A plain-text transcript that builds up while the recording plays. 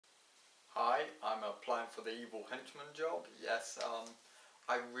hi, I'm applying for the evil henchman job. Yes,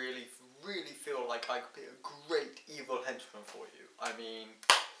 I really feel like I could be a great evil henchman for you. I mean,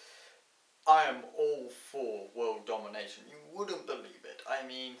 I am all for world domination. You wouldn't believe it. I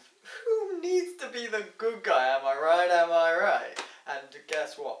mean, who needs to be the good guy? Am I right? Am I right? And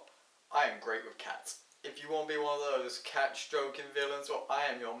guess what? I am great with cats. If you want to be one of those cat-stroking villains, well, I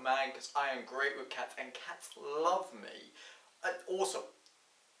am your man, because I am great with cats, and cats love me. And also,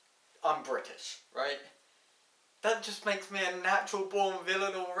 I'm British, right? That just makes me a natural-born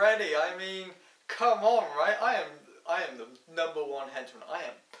villain already. I mean, come on, right? I am the #1 henchman. I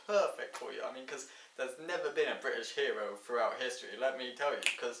am perfect for you. I mean, because there's never been a British hero throughout history, let me tell you,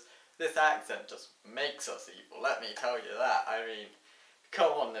 because this accent just makes us evil, let me tell you that. I mean,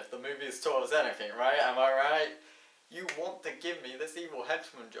 come on, if the movie has taught us anything, right? Am I right? You want to give me this evil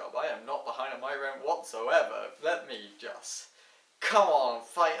henchman job. I am not behind on my rent whatsoever. Let me just... Come on,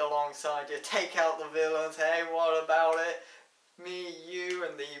 fight alongside you, take out the villains. Hey, what about it? Me, you,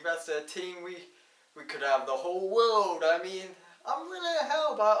 and the rest of the team, we could have the whole world. I mean, I'm willing to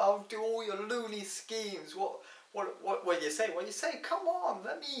help. I'll do all your Looney schemes. What do you say? What do you say? Come on,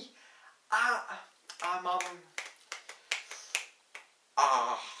 let me...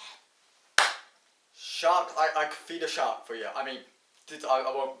 Shark, I could feed a shark for you. I mean, I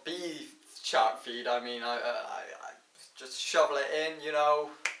won't be shark feed. I mean, I just shovel it in, you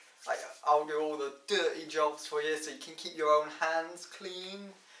know. I'll do all the dirty jobs for you so you can keep your own hands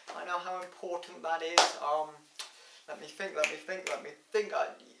clean. I know how important that is. Let me think.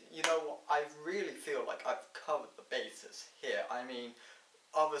 You know what, I really feel like I've covered the bases here. I mean,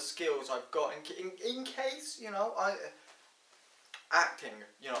 other skills I've got in case, you know, acting,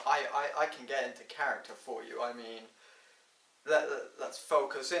 you know, I can get into character for you. I mean, let's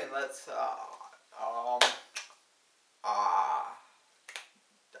focus in. Let's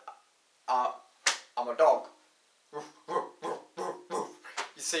I'm a dog. You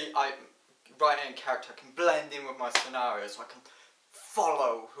see, writing in character, I can blend in with my scenario, so I can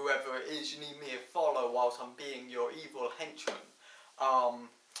follow whoever it is you need me to follow whilst I'm being your evil henchman.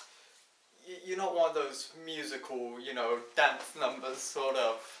 You're not one of those musical, you know, dance numbers sort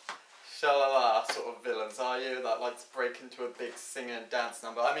of shalala sort of villains, are you? That likes to break into a big sing and dance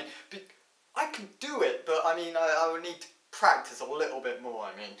number. I mean, I can do it, but I mean, I would need to practice a little bit more.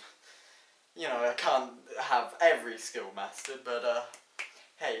 I mean, you know, I can't have every skill mastered, but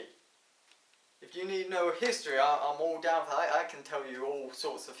hey, if you need to know history, I'm all down for that. I can tell you all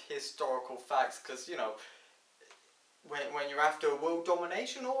sorts of historical facts, because, you know, when you're after world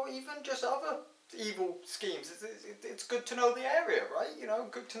domination or even just other evil schemes, it's good to know the area, right? You know,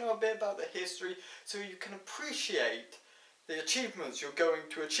 good to know a bit about the history so you can appreciate the achievements you're going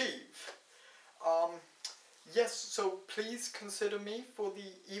to achieve. Yes, so please consider me for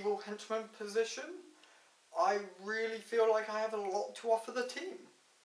the evil henchman position. I really feel like I have a lot to offer the team.